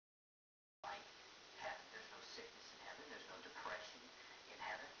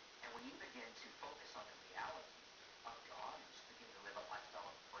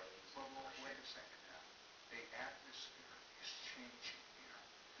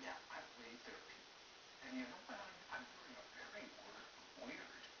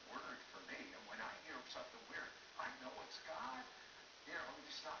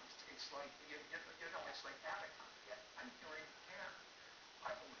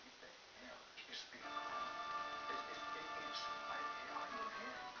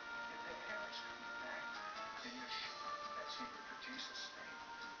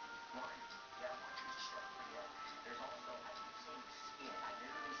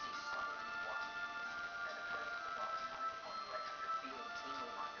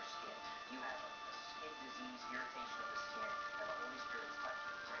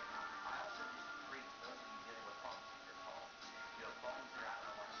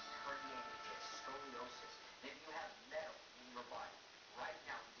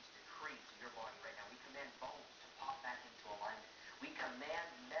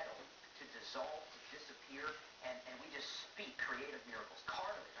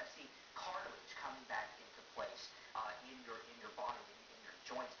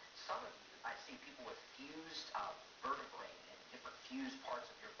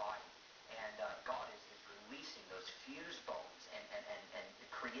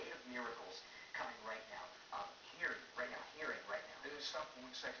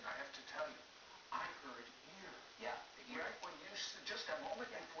1 second. I have to tell you, I heard ear. Yeah, the ear. Right when you, just a moment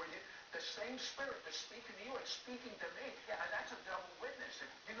before you, the same Spirit that's speaking to you is speaking to me. Yeah. And that's a double witness.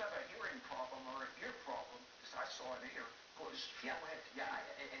 If you have a hearing problem or an ear problem, because I saw an ear, goes yeah, ahead. Yeah,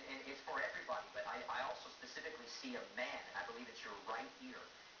 and it's for everybody, but I also specifically see a man, and I believe it's your right ear,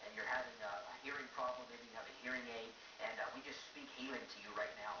 and you're having a hearing problem, maybe you have a hearing aid, and we just speak healing to you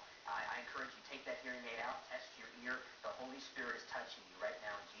right now. I encourage you, take that hearing aid out, test your ear. The Holy Spirit is touching you right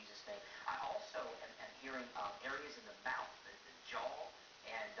now in Jesus' name. I also am hearing areas in the mouth, the jaw,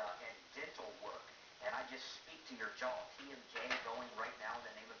 and dental work. And I just speak to your jaw, T&J, going right now in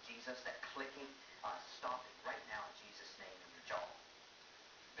the name of Jesus. That clicking, stop it right now in Jesus' name in your jaw.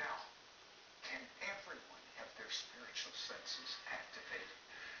 Now, can everyone have their spiritual senses activated?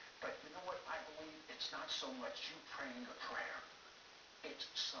 But you know what? I believe it's not so much you praying a prayer. It's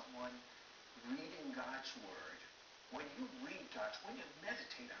someone reading God's Word. When you read when you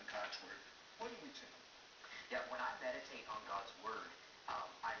meditate on God's Word, what do you do? Yeah, when I meditate on God's Word,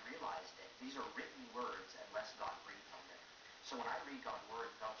 I realize that these are written words unless God breathed on them. So when I read God's Word,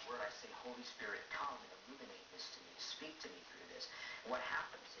 I say, Holy Spirit, come and illuminate this to me. Speak to me through this. What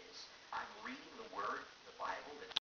happens is I'm reading the Word, the Bible, that